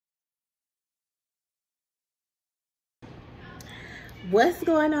What's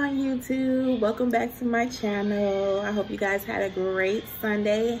going on, YouTube? Welcome back to my channel. I hope you guys had a great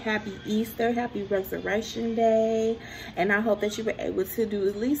Sunday. Happy Easter, happy Resurrection Day. And I hope that you were able to do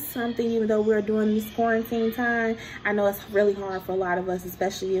at least something, even though we're doing this quarantine time. I know it's really hard for a lot of us,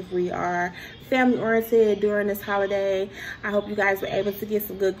 especially if we are family oriented during this holiday. I hope you guys were able to get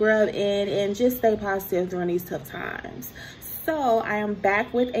some good grub in and just stay positive during these tough times. So I am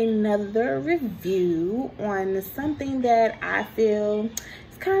back with another review on something that I feel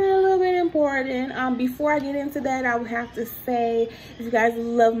is kind of a little bit important. Before I get into that, I would have to say, if you guys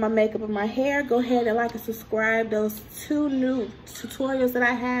love my makeup and my hair, go ahead and like and subscribe. Those 2 new tutorials that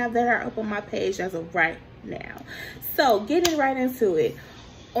I have that are up on my page as of right now. So getting right into it.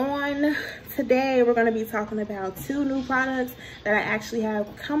 On today, we're going to be talking about 2 new products that I actually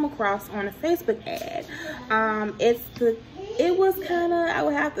have come across on a Facebook ad. It was kind of, I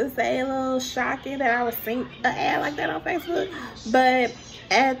would have to say, a little shocking that I was seeing an ad like that on Facebook. But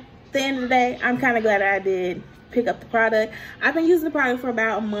at the end of the day, I'm kind of glad I did pick up the product. I've been using the product for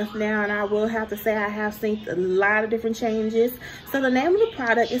about a month now, and I will have to say I have seen a lot of different changes. So the name of the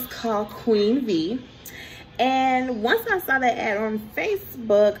product is called Queen V. And once I saw that ad on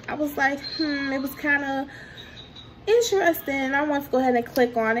Facebook, I was like, it was kind of interesting. I want to go ahead and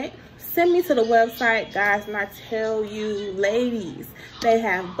click on it. Send me to the website, guys, and I tell you, ladies, they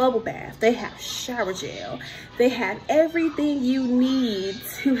have bubble bath, they have shower gel, they have everything you need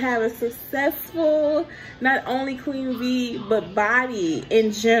to have a successful, not only Queen V, but body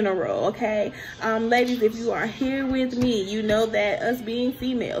in general, okay? Ladies, if you are here with me, you know that us being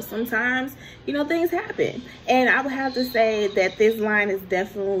females, sometimes, you know, things happen. And I would have to say that this line is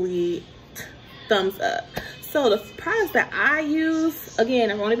definitely thumbs up. So the products that I use,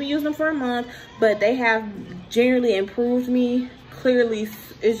 again, I've only been using them for a month, but they have generally improved me. Clearly,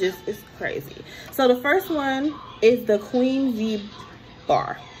 it's crazy. So the first one is the Queen V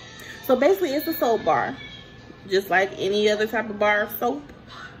bar. So basically, it's a soap bar, just like any other type of bar of soap.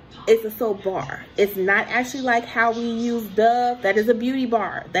 It's a soap bar. It's not actually like how we use Dove. That is a beauty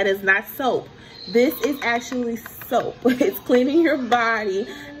bar. That is not soap. This is actually soap. It's cleaning your body.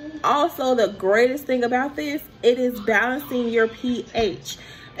 Also, the greatest thing about this, it is balancing your pH.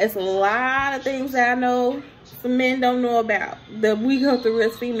 It's a lot of things that I know some men don't know about that we go through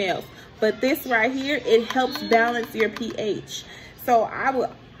as females. But this right here, it helps balance your pH. So I would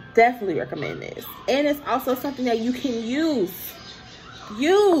definitely recommend this. And it's also something that you can use.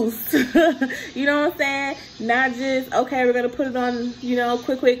 You know what I'm saying? Not just, okay, we're gonna put it on, you know,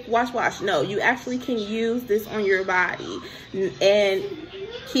 quick wash. No, you actually can use this on your body and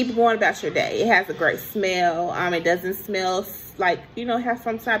keep going about your day. It has a great smell. It doesn't smell like, you know, have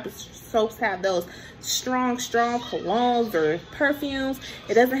some type of soaps have those strong colognes or perfumes.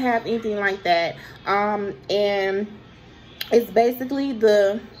 It doesn't have anything like that. And it's basically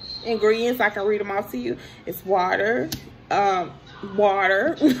the ingredients, I can read them off to you. It's water,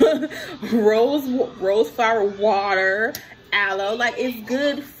 rose flower water, aloe. Like, it's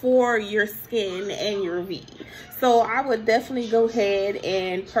good for your skin and your V. So I would definitely go ahead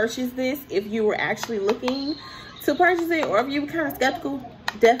and purchase this if you were actually looking to purchase it, or if you were kind of skeptical.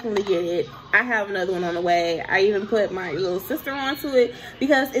 Definitely get it. I have another one on the way. I even put my little sister onto it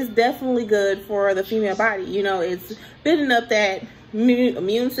because it's definitely good for the female body. You know, it's building up that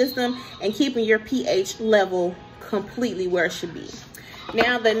immune system and keeping your pH level completely where it should be.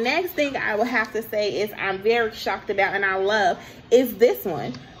 Now, the next thing I will have to say is I'm very shocked about and I love is this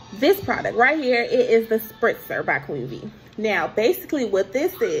one. This product right here, it is the Spritzer by Queen V. Now, basically what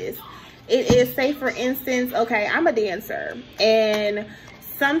this is, it is, say for instance, okay, I'm a dancer, and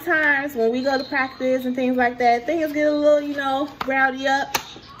sometimes when we go to practice and things like that, things get a little, you know, rowdy up,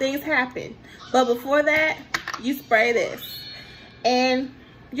 things happen. But before that, you spray this and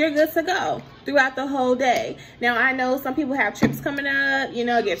you're good to go throughout the whole day. Now, I know some people have trips coming up, you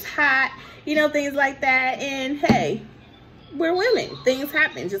know, it gets hot, you know, things like that. And hey, we're women. Things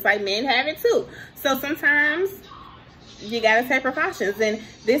happen just like men have it too. So sometimes you got to take precautions. And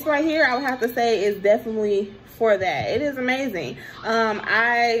this right here, I would have to say, is definitely for that. It is amazing.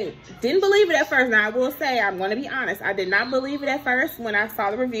 I didn't believe it at first. Now, I will say, I'm going to be honest, I did not believe it at first when I saw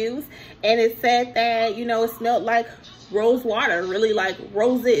the reviews. And it said that, you know, it smelled like rose water, really like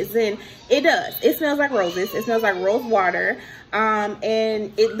roses, and it does. It smells like roses. It smells like rose water,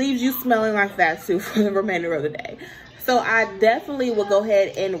 and it leaves you smelling like that too for the remainder of the day. So I definitely will go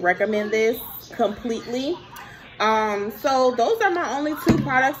ahead and recommend this completely. So those are my only 2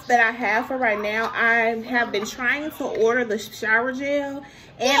 products that I have for right now. I have been trying to order the shower gel,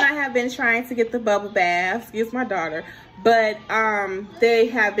 and I have been trying to get the bubble bath. Excuse my daughter. But they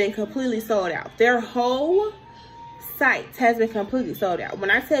have been completely sold out. Their whole site has been completely sold out. When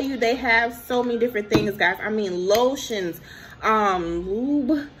I tell you they have so many different things, guys, I mean lotions,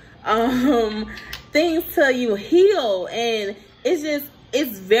 lube, things to you heal, and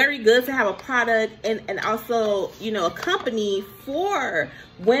it's very good to have a product and also, you know, a company for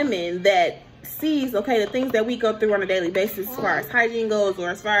women that sees, okay, the things that we go through on a daily basis as far as hygiene goes, or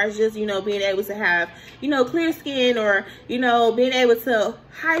as far as just, you know, being able to have, you know, clear skin, or, you know, being able to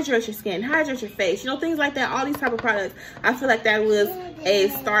hydrate your skin, hydrate your face, you know, things like that. All these type of products, I feel like that was a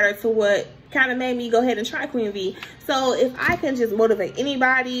starter to what kind of made me go ahead and try Queen V. So if I can just motivate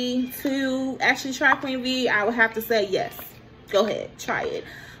anybody to actually try Queen V, I would have to say yes, go ahead, try it.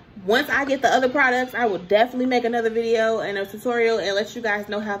 Once I get the other products, I will definitely make another video and a tutorial and let you guys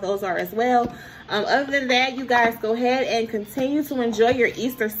know how those are as well. Other than that, you guys go ahead and continue to enjoy your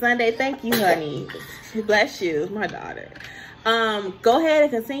Easter Sunday. Thank you, honey. Bless you, my daughter. Go ahead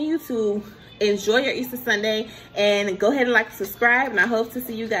and continue to enjoy your Easter Sunday, and go ahead and like and subscribe, and I hope to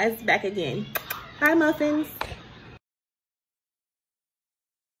see you guys back again. Bye, muffins.